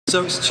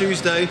So it's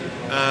Tuesday,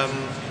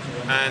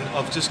 and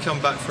I've just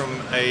come back from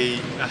a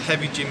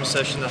heavy gym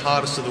session, the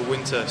hardest of the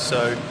winter,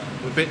 so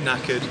I'm a bit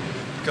knackered.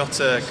 Got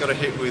a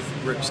hit with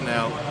Rips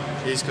now.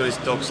 He's got his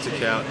dog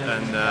stick out,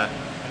 and a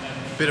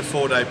bit of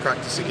 4-day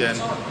practice again.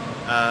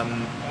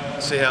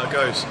 See how it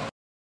goes. So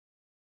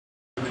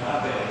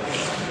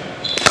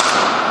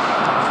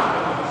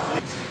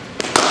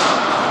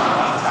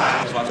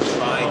I've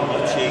tried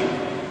watching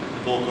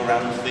the ball go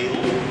around the field.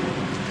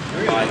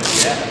 Like,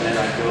 yeah, and then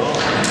I go, and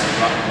then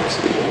I'm like, what's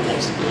the ball?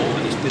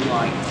 And it's been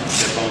like,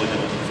 they're bowling at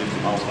 50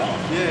 miles an hour.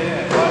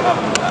 Yeah. I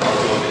haven't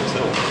enjoyed it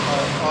at all.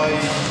 I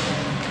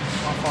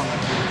find that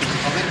good.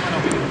 I think when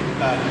I'm in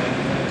bad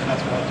mood,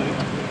 that's what I do.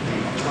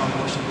 I try and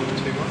watch the ball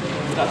too much.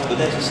 But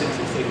there's a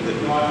simple thing that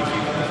if you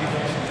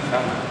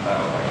found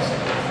about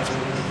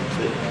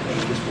that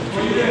you just watch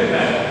it.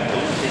 The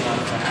only thing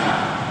I'm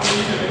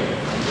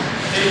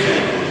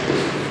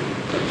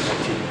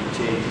watching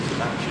changes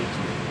and actions.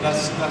 I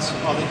think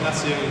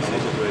that's the only thing.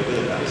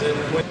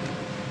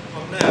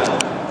 I'm now,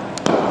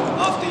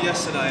 after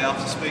yesterday,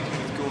 after speaking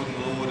with Gordon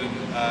Lord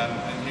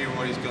and hearing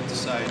what he's got to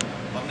say,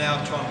 I'm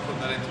now trying to put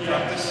that into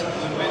practice a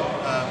little bit.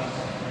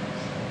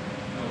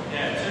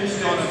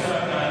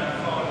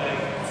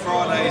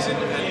 Fridays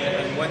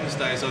and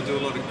Wednesdays I do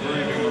a lot of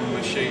grooving on the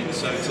machine,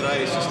 so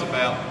today is just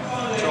about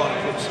trying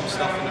to put some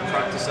stuff into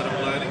practice that I'm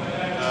learning.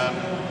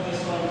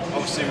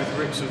 Obviously with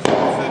Rips with the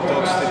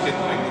dog stick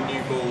and the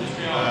new balls,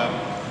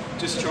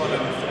 just trying to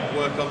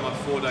work on my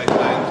 4-day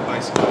plans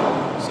basically.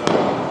 So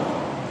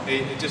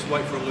just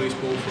wait for a loose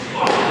ball from me.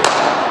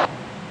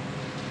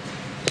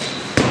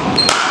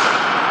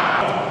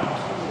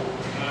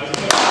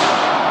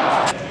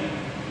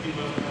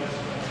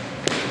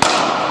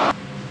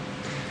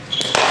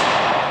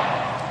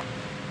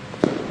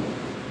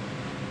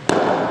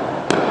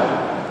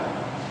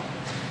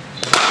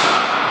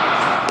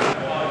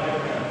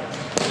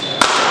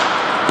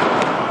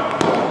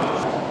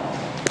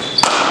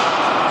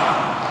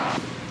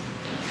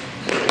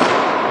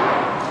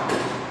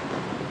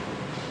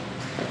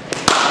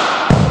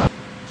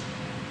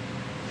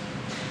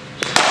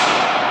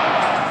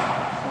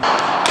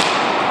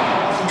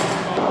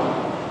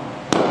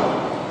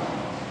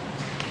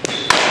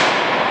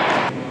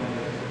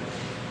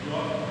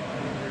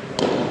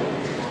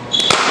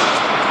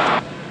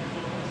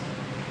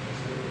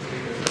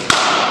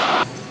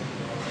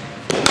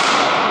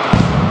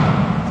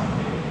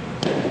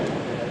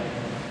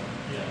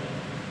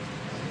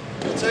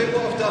 I'll tell you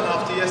what I've done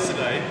after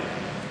yesterday.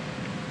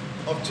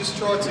 I've just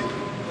tried to,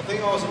 I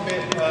think I was a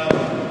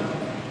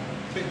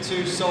bit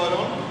too side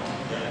on.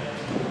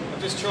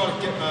 I'm just trying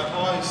to get my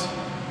eyes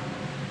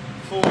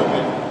forward a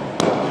bit.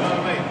 Do you know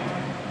what I mean?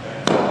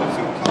 I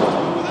feel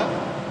comfortable with that.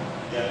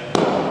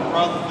 Yeah.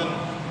 Rather than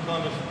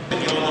kind of...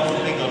 You're not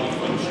thing on the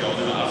front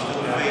shoulder, but I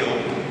still feel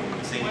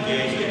it's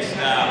engaged at the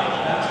start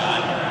all the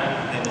time,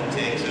 and then it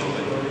takes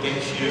over,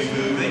 gets you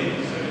moving.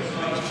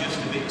 It's just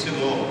a bit too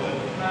open.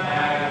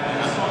 And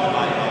that's what I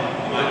like.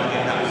 You might not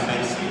get that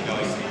momentum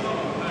going.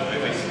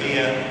 If it's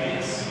here,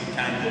 it's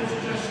kind of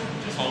just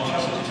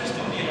conscious of just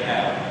on the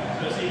air.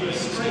 It's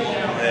still on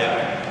there.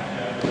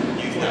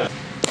 Use that.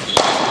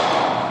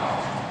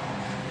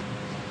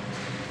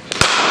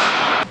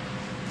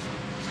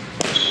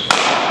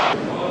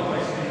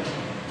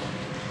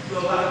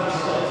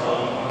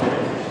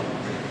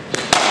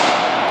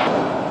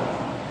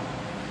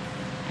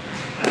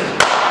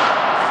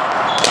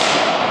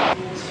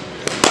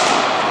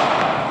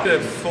 Bit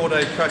of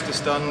 4-day practice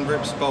done.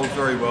 Rips bowled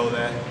very well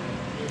there.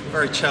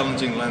 Very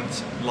challenging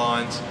lines.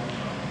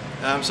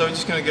 So we're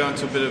just going to go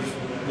into a bit of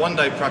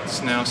 1-day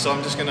practice now. So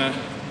I'm just going to,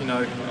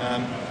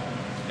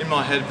 in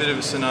my head, a bit of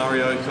a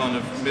scenario, kind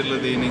of middle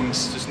of the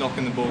innings, just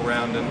knocking the ball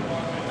around and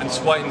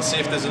just wait and see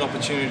if there's an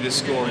opportunity to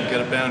score and get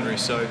a boundary.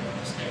 So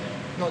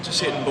not just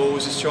hitting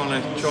balls, just trying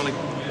to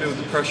build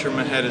the pressure in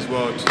my head as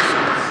well. Just,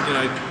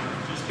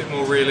 a bit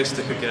more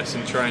realistic, I guess,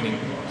 in training.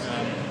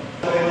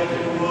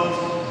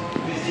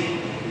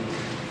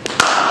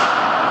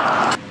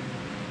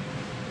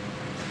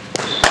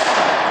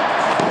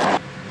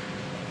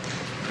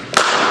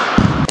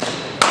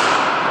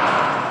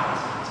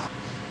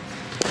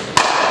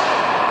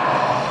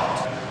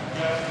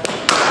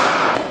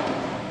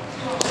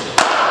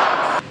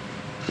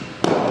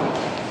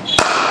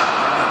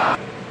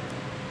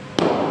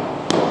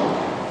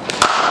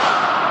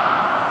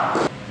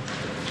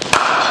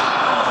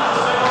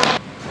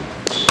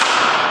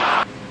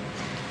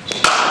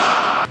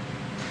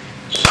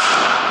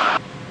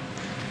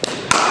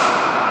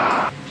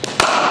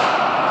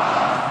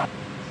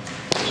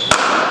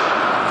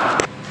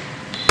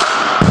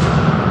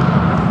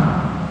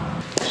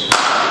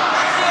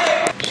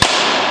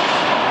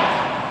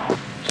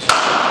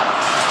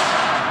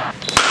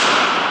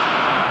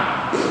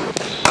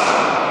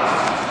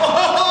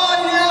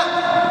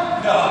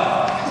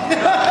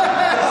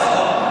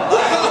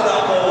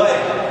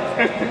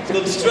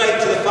 Look straight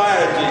to the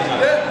fire engine.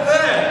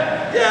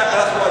 There! Yeah,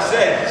 that's what I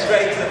said.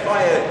 Straight to the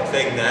fire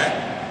thing there.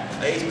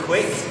 He's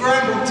quick.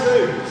 Scramble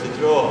too. It's a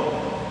draw.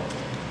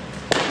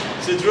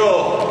 It's a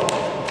draw.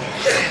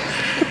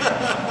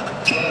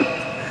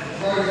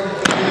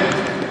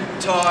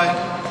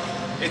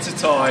 It's a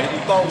tie.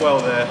 He bowled well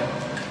there.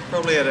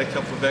 Probably had a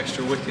couple of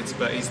extra wickets,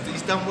 but he's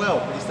done well.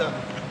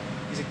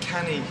 He's a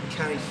canny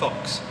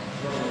fox.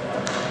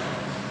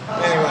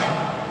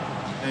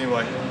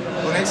 Anyway,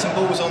 we'll hit some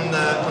balls on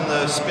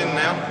the spin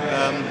now.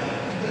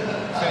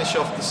 Finish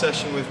off the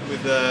session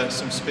with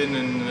some spin,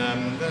 and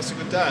then it's a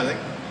good day, I think.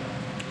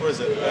 What is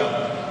it?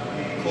 About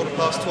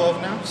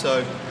 12:15 now,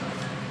 so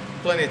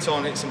plenty of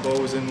time to hit some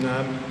balls and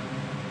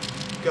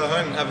go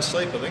home and have a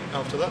sleep, I think,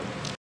 after that.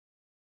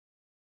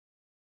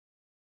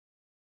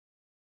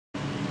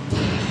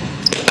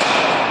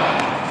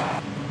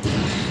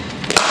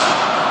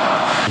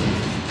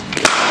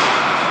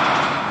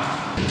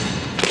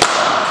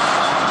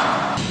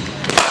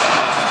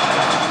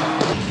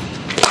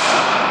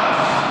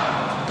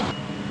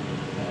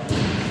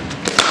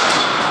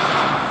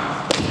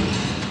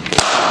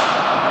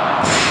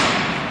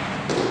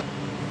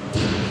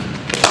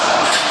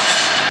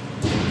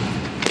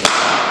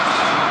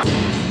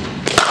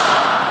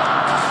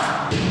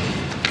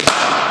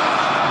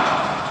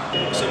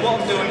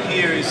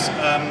 Here is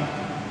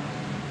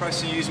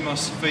practicing using my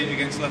feet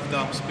against left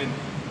arm spin,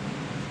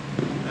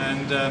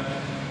 and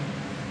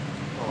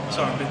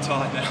sorry, I'm a bit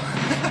tired now.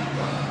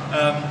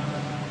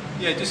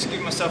 Yeah, just to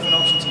give myself an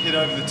option to hit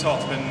over the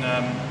top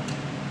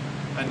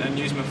and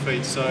use my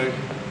feet. So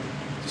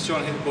just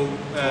trying to hit the ball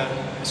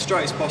as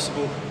straight as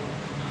possible,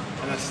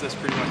 and that's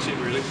pretty much it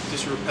really.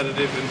 Just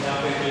repetitive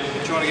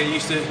and trying to get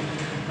used to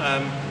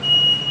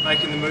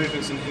making the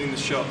movements and hitting the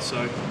shot.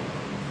 So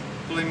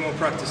plenty more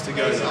practice to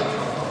go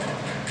though.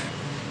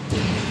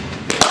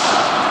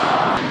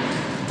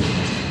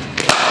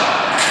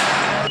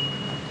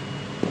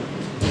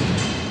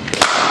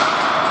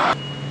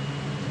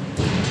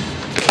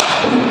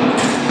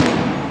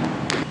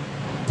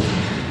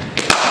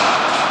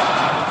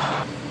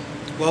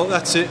 Well,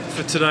 that's it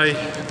for today.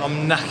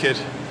 I'm knackered.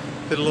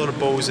 Hit a lot of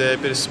balls there,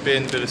 bit of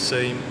spin, bit of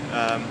seam.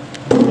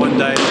 One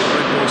day,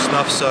 red ball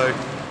stuff, so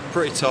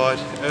pretty tired.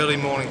 Early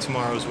morning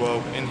tomorrow as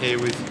well, in here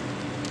with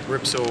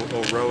Rips or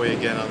Rowie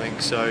again, I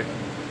think. So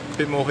a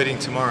bit more hitting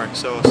tomorrow,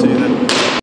 so I'll see you then.